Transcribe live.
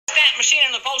machine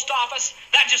in the post office,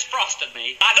 that just frosted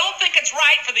me. I don't think it's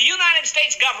right for the United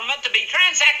States government to be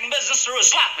transacting business through a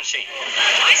slot machine.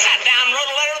 I sat down and wrote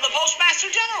a letter to the Postmaster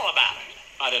General about it.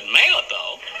 I didn't mail it,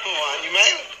 though. Why'd you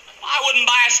mail it? I wouldn't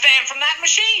buy a stamp from that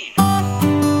machine.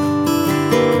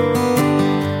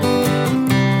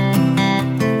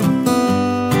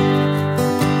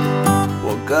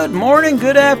 Good morning,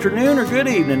 good afternoon, or good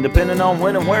evening, depending on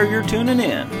when and where you're tuning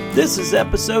in. This is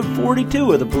episode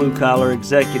 42 of the Blue Collar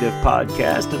Executive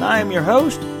Podcast, and I am your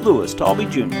host, Louis Talby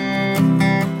Jr.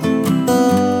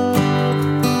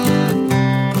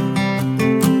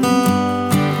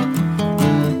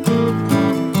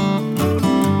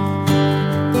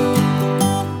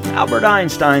 Albert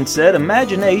Einstein said,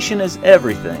 "Imagination is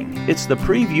everything. It's the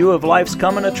preview of life's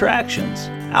coming attractions."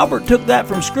 Albert took that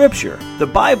from Scripture. The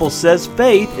Bible says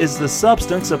faith is the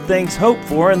substance of things hoped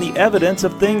for and the evidence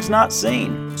of things not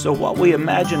seen. So what we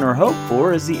imagine or hope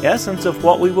for is the essence of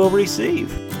what we will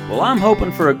receive. Well, I'm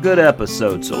hoping for a good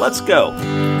episode, so let's go.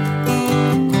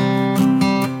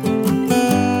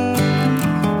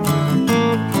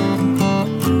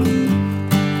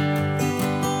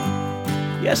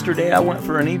 Yesterday I went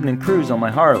for an evening cruise on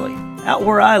my Harley. Out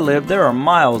where I live, there are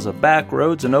miles of back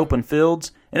roads and open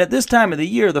fields, and at this time of the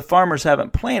year, the farmers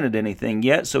haven't planted anything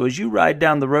yet, so as you ride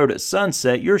down the road at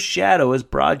sunset, your shadow is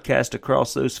broadcast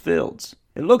across those fields.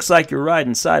 It looks like you're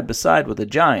riding side by side with a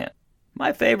giant.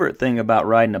 My favorite thing about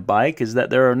riding a bike is that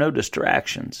there are no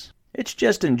distractions. It's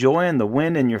just enjoying the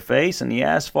wind in your face and the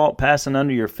asphalt passing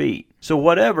under your feet. So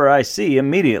whatever I see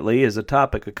immediately is a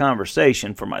topic of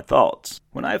conversation for my thoughts.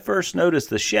 When I first noticed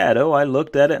the shadow, I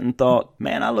looked at it and thought,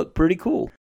 man, I look pretty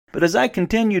cool. But as I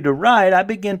continued to ride, I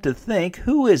began to think,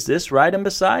 who is this riding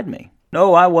beside me?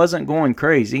 No, I wasn't going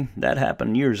crazy. That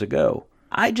happened years ago.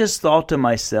 I just thought to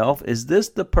myself, is this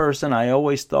the person I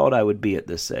always thought I would be at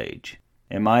this age?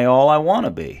 Am I all I want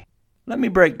to be? Let me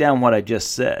break down what I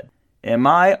just said. Am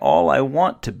I all I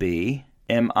want to be?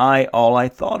 Am I all I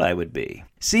thought I would be?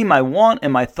 See, my want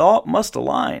and my thought must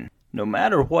align. No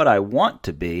matter what I want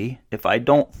to be, if I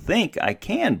don't think I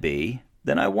can be,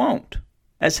 then I won't.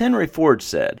 As Henry Ford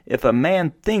said, if a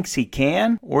man thinks he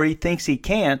can or he thinks he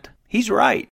can't, he's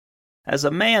right. As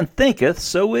a man thinketh,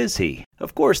 so is he.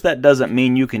 Of course, that doesn't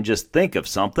mean you can just think of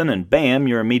something and bam,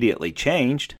 you're immediately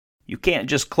changed. You can't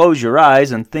just close your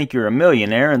eyes and think you're a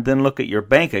millionaire and then look at your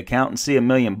bank account and see $1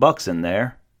 million in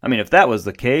there. I mean, if that was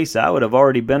the case, I would have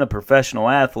already been a professional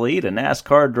athlete, a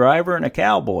NASCAR driver, and a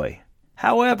cowboy.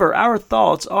 However, our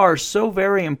thoughts are so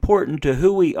very important to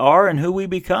who we are and who we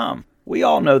become. We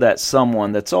all know that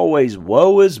someone that's always,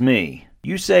 woe is me.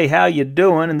 You say how you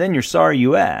doing and then you're sorry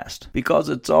you asked. Because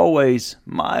it's always,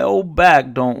 my old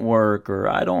back don't work, or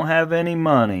I don't have any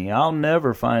money, I'll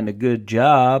never find a good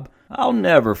job, I'll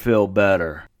never feel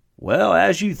better. Well,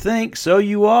 as you think, so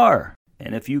you are.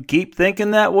 And if you keep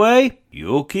thinking that way,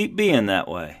 you'll keep being that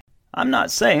way. I'm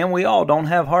not saying we all don't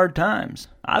have hard times.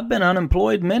 I've been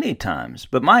unemployed many times,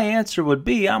 but my answer would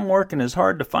be I'm working as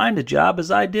hard to find a job as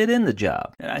I did in the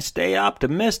job. And I stay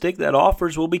optimistic that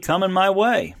offers will be coming my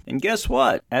way. And guess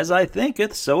what? As I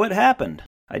thinketh, so it happened.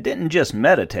 I didn't just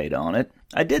meditate on it.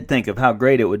 I did think of how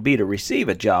great it would be to receive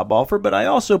a job offer, but I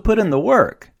also put in the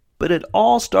work. But it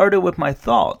all started with my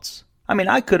thoughts. I mean,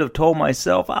 I could have told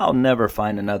myself I'll never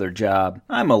find another job.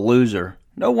 I'm a loser.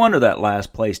 No wonder that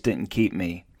last place didn't keep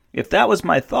me. If that was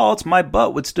my thoughts, my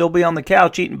butt would still be on the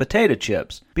couch eating potato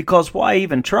chips, because why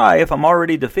even try if I'm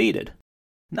already defeated?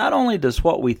 Not only does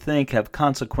what we think have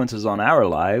consequences on our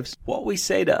lives, what we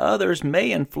say to others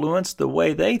may influence the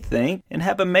way they think and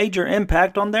have a major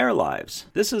impact on their lives.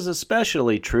 This is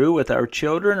especially true with our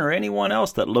children or anyone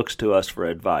else that looks to us for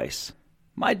advice.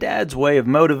 My dad's way of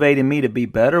motivating me to be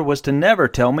better was to never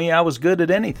tell me I was good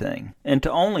at anything, and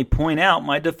to only point out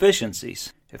my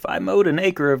deficiencies. If I mowed an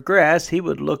acre of grass, he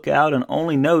would look out and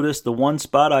only notice the one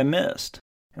spot I missed.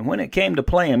 And when it came to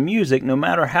playing music, no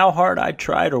matter how hard I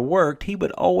tried or worked, he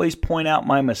would always point out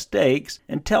my mistakes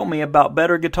and tell me about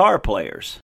better guitar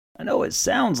players. I know it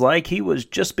sounds like he was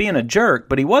just being a jerk,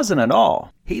 but he wasn't at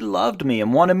all. He loved me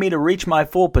and wanted me to reach my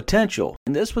full potential,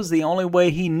 and this was the only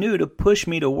way he knew to push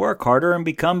me to work harder and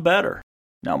become better.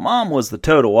 Now, Mom was the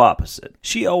total opposite.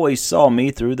 She always saw me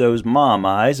through those mom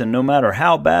eyes, and no matter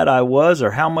how bad I was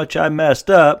or how much I messed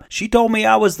up, she told me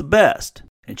I was the best.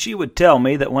 And she would tell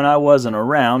me that when I wasn't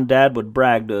around, Dad would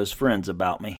brag to his friends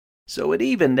about me. So it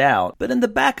evened out, but in the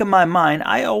back of my mind,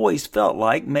 I always felt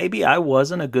like maybe I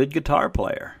wasn't a good guitar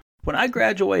player. When I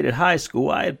graduated high school,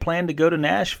 I had planned to go to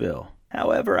Nashville.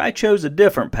 However, I chose a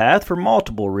different path for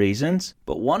multiple reasons,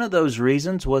 but one of those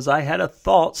reasons was I had a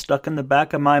thought stuck in the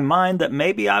back of my mind that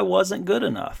maybe I wasn't good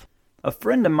enough. A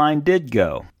friend of mine did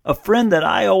go. A friend that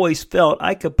I always felt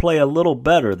I could play a little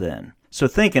better than. So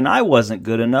thinking I wasn't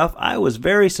good enough, I was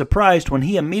very surprised when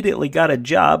he immediately got a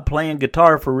job playing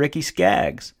guitar for Ricky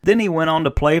Skaggs. Then he went on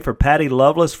to play for Patty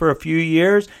Loveless for a few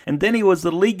years, and then he was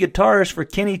the lead guitarist for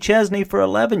Kenny Chesney for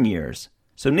 11 years.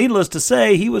 So needless to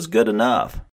say, he was good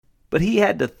enough. But he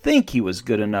had to think he was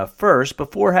good enough first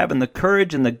before having the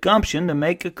courage and the gumption to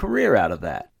make a career out of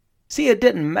that. See, it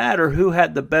didn't matter who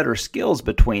had the better skills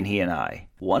between he and I.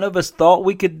 One of us thought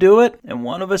we could do it, and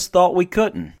one of us thought we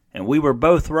couldn't. And we were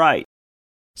both right.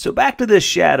 So back to this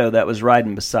shadow that was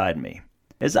riding beside me.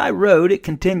 As I rode, it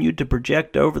continued to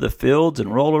project over the fields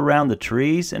and roll around the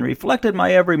trees and reflected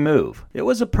my every move. It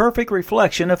was a perfect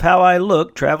reflection of how I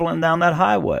looked traveling down that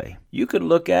highway. You could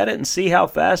look at it and see how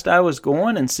fast I was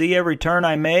going and see every turn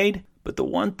I made, but the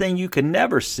one thing you can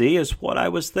never see is what I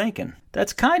was thinking.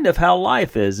 That's kind of how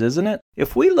life is, isn't it?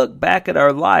 If we look back at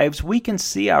our lives, we can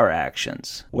see our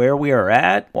actions, where we are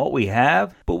at, what we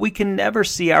have, but we can never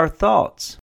see our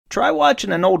thoughts. Try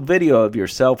watching an old video of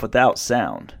yourself without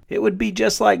sound. It would be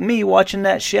just like me watching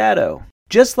that shadow.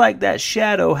 Just like that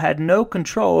shadow had no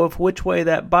control of which way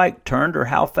that bike turned or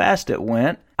how fast it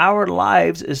went, our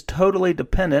lives is totally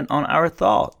dependent on our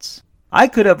thoughts. I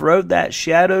could have rode that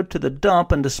shadow to the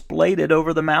dump and displayed it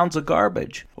over the mounds of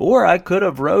garbage. Or I could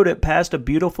have rode it past a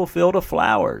beautiful field of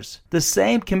flowers. The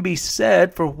same can be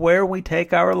said for where we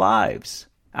take our lives.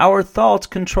 Our thoughts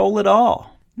control it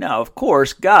all. Now, of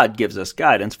course, God gives us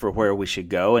guidance for where we should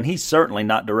go, and He's certainly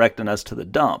not directing us to the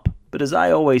dump. But as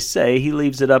I always say, He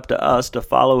leaves it up to us to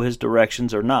follow His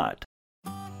directions or not.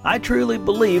 I truly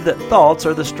believe that thoughts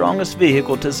are the strongest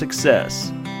vehicle to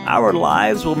success. Our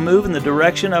lives will move in the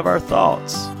direction of our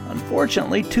thoughts.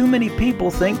 Unfortunately, too many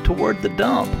people think toward the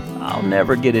dump. I'll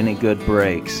never get any good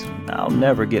breaks. I'll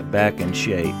never get back in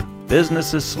shape.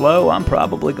 Business is slow, I'm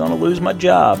probably going to lose my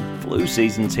job. Flu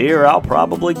season's here, I'll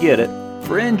probably get it.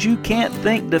 Friends, you can't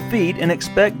think defeat and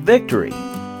expect victory.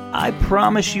 I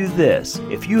promise you this,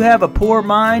 if you have a poor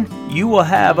mind, you will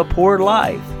have a poor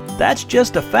life. That's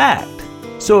just a fact.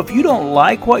 So if you don't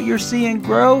like what you're seeing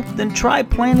grow, then try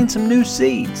planting some new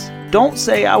seeds. Don't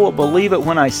say I will believe it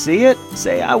when I see it.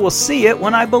 Say I will see it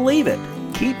when I believe it.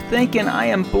 Keep thinking I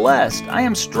am blessed, I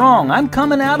am strong, I'm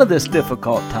coming out of this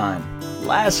difficult time.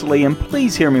 Lastly, and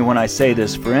please hear me when I say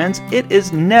this, friends, it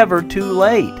is never too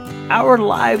late. Our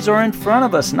lives are in front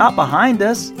of us, not behind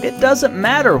us. It doesn't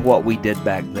matter what we did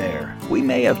back there. We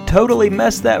may have totally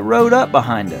messed that road up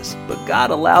behind us, but God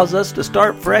allows us to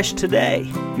start fresh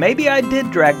today. Maybe I did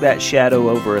drag that shadow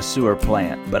over a sewer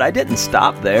plant, but I didn't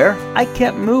stop there. I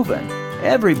kept moving.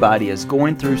 Everybody is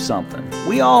going through something.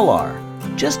 We all are.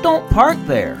 Just don't park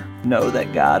there. Know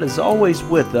that God is always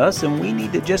with us, and we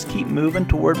need to just keep moving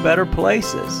toward better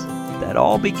places. That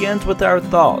all begins with our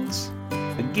thoughts.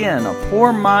 Again, a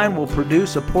poor mind will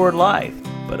produce a poor life,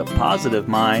 but a positive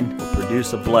mind will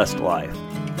produce a blessed life.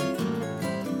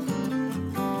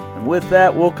 And with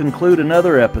that, we'll conclude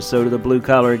another episode of the Blue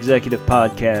Collar Executive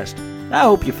Podcast. I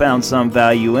hope you found some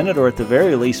value in it, or at the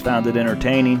very least found it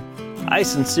entertaining. I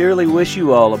sincerely wish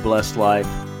you all a blessed life,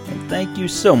 and thank you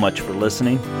so much for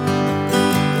listening.